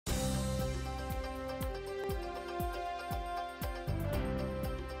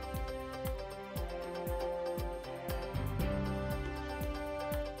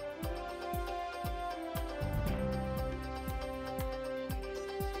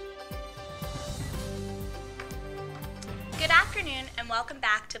afternoon and welcome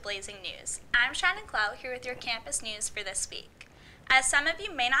back to Blazing News. I'm Shannon Clow here with your campus news for this week. As some of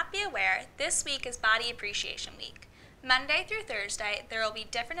you may not be aware, this week is Body Appreciation Week. Monday through Thursday, there will be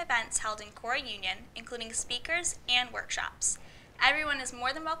different events held in Core Union, including speakers and workshops. Everyone is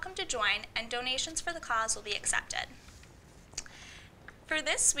more than welcome to join, and donations for the cause will be accepted. For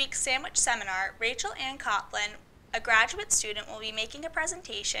this week's sandwich seminar, Rachel Ann Coplin, a graduate student, will be making a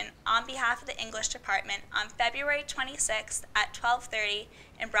presentation on behalf of the English department on February 26th at 12:30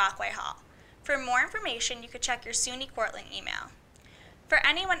 in Brockway Hall. For more information, you could check your SUNY Cortland email. For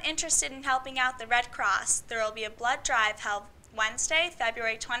anyone interested in helping out the Red Cross, there will be a blood drive held Wednesday,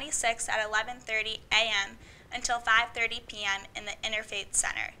 February 26th at 11:30 a.m. until 5:30 p.m. in the Interfaith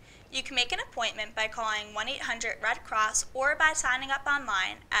Center. You can make an appointment by calling 1-800-RED-CROSS or by signing up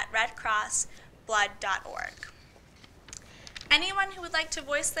online at redcrossblood.org. Anyone who would like to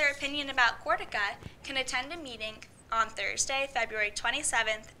voice their opinion about Cortica can attend a meeting on Thursday, February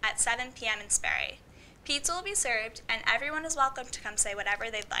 27th at 7 p.m. in Sperry. Pizza will be served, and everyone is welcome to come say whatever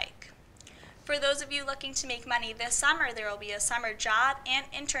they'd like. For those of you looking to make money this summer, there will be a summer job and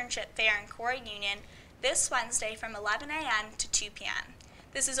internship fair in Core Union this Wednesday from 11 a.m. to 2 p.m.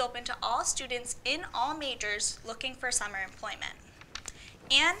 This is open to all students in all majors looking for summer employment.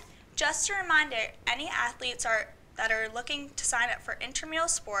 And just a reminder, any athletes that are looking to sign up for intramural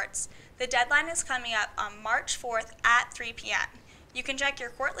sports, the deadline is coming up on March 4th at 3 p.m. You can check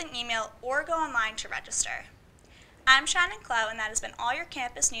your Cortland email or go online to register. I'm Shannon Clow, and that has been all your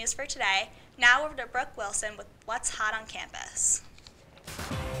campus news for today. Now over to Brooke Wilson with What's Hot on Campus.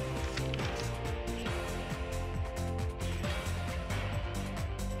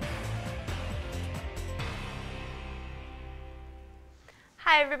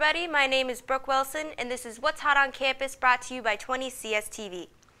 Hi everybody, my name is Brooke Wilson, and this is What's Hot on Campus, brought to you by 20CS-TV.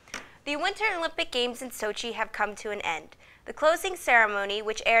 The Winter Olympic Games in Sochi have come to an end. The closing ceremony,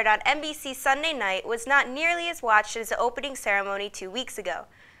 which aired on NBC Sunday night, was not nearly as watched as the opening ceremony 2 weeks ago.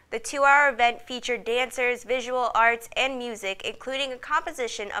 The 2-hour event featured dancers, visual arts, and music, including a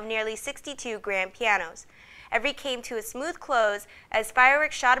composition of nearly 62 grand pianos. Every came to a smooth close as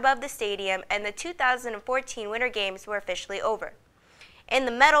fireworks shot above the stadium, and the 2014 Winter Games were officially over. In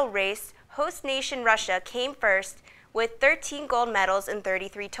the medal race, host nation Russia came first with 13 gold medals and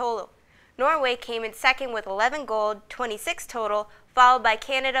 33 total. Norway came in second with 11 gold, 26 total, followed by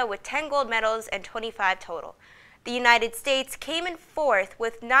Canada with 10 gold medals and 25 total. The United States came in fourth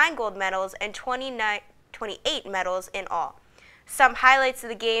with 9 gold medals and 28 medals in all. Some highlights of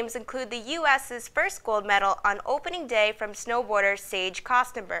the games include the U.S.'s first gold medal on opening day from snowboarder Sage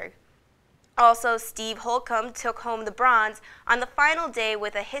Kostenberg. Also, Steve Holcomb took home the bronze on the final day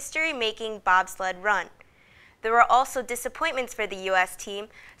with a history-making bobsled run. There were also disappointments for the U.S. team,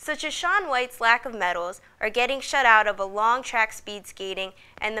 such as Shaun White's lack of medals or getting shut out of a long track speed skating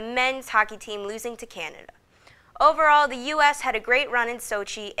and the men's hockey team losing to Canada. Overall, the U.S. had a great run in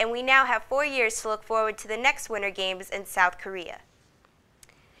Sochi, and we now have 4 years to look forward to the next Winter Games in South Korea.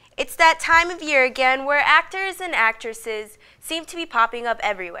 It's that time of year again where actors and actresses seem to be popping up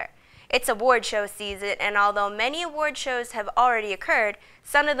everywhere. It's award show season, and although many award shows have already occurred,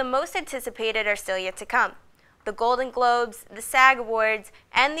 some of the most anticipated are still yet to come. The Golden Globes, the SAG Awards,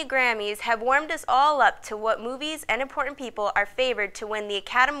 and the Grammys have warmed us all up to what movies and important people are favored to win the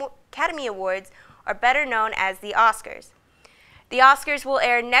Academy Awards, or better known as the Oscars. The Oscars will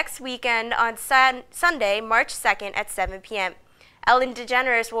air next weekend on Sunday, March 2nd at 7 p.m. Ellen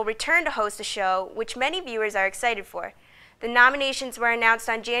DeGeneres will return to host the show, which many viewers are excited for. The nominations were announced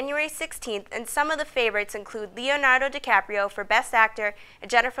on January 16th, and some of the favorites include Leonardo DiCaprio for Best Actor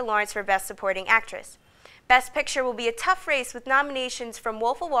and Jennifer Lawrence for Best Supporting Actress. Best Picture will be a tough race with nominations from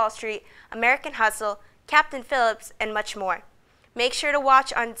Wolf of Wall Street, American Hustle, Captain Phillips, and much more. Make sure to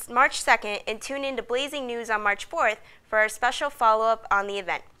watch on March 2nd and tune in to Blazing News on March 4th for our special follow-up on the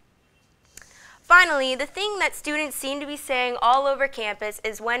event. Finally, the thing that students seem to be saying all over campus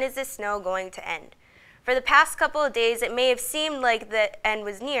is, when is this snow going to end? For the past couple of days, it may have seemed like the end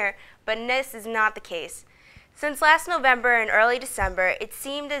was near, but this is not the case. Since last November and early December, it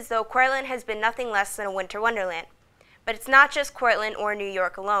seemed as though Cortland has been nothing less than a winter wonderland. But it's not just Cortland or New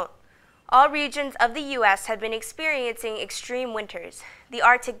York alone. All regions of the U.S. have been experiencing extreme winters. The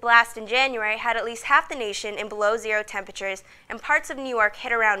Arctic blast in January had at least half the nation in below zero temperatures, and parts of New York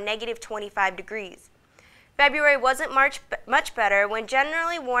hit around negative 25 degrees. February wasn't much better when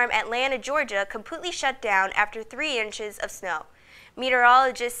generally warm Atlanta, Georgia completely shut down after 3 inches of snow.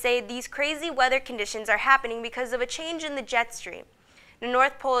 Meteorologists say these crazy weather conditions are happening because of a change in the jet stream. The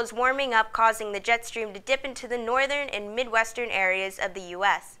North Pole is warming up, causing the jet stream to dip into the northern and midwestern areas of the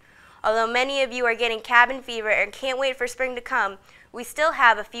U.S. Although many of you are getting cabin fever and can't wait for spring to come, we still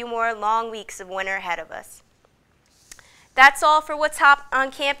have a few more long weeks of winter ahead of us. That's all for What's Hot on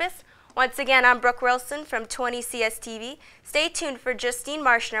Campus. Once again, I'm Brooke Wilson from 20 CSTV. Stay tuned for Justine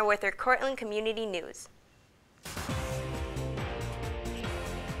Marshner with her Cortland Community News.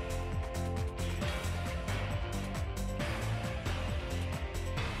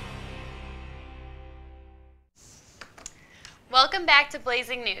 Welcome back to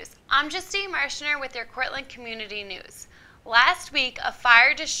Blazing News. I'm Justine Marshner with your Cortland Community News. Last week, a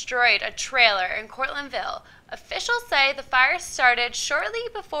fire destroyed a trailer in Cortlandville. Officials say the fire started shortly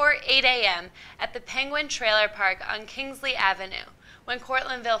before 8 a.m. at the Penguin Trailer Park on Kingsley Avenue. When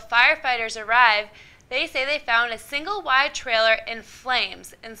Cortlandville firefighters arrived, they say they found a single wide trailer in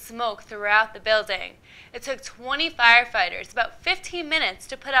flames and smoke throughout the building. It took 20 firefighters about 15 minutes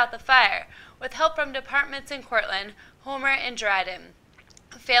to put out the fire, with help from departments in Cortland, Homer, and Dryden.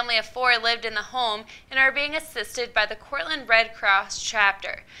 A family of 4 lived in the home and are being assisted by the Cortland Red Cross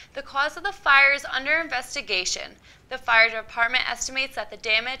chapter. The cause of the fire is under investigation. The fire department estimates that the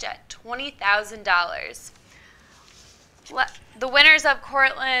damage at $20,000. The winners of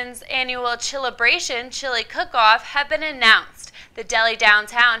Cortland's annual Chilibration Chili Cook-Off have been announced. The Deli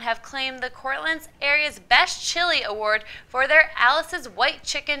Downtown have claimed the Cortland's area's Best Chili Award for their Alice's White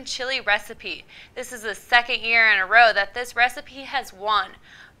Chicken Chili recipe. This is the second year in a row that this recipe has won.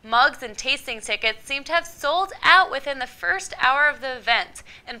 Mugs and tasting tickets seem to have sold out within the first hour of the event,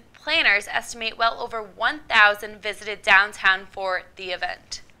 and planners estimate well over 1,000 visited downtown for the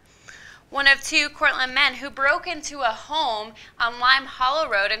event. One of 2 Cortland men who broke into a home on Lime Hollow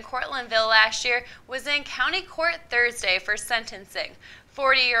Road in Cortlandville last year was in county court Thursday for sentencing.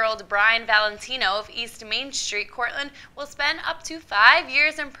 40-year-old Brian Valentino of East Main Street, Cortland, will spend up to 5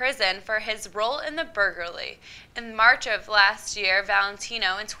 years in prison for his role in the burglary. In March of last year,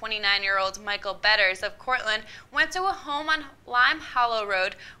 Valentino and 29-year-old Michael Betters of Cortland went to a home on Lime Hollow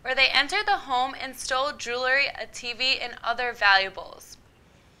Road where they entered the home and stole jewelry, a TV, and other valuables.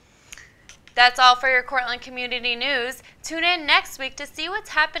 That's all for your Cortland Community News. Tune in next week to see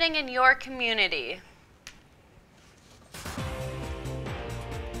what's happening in your community.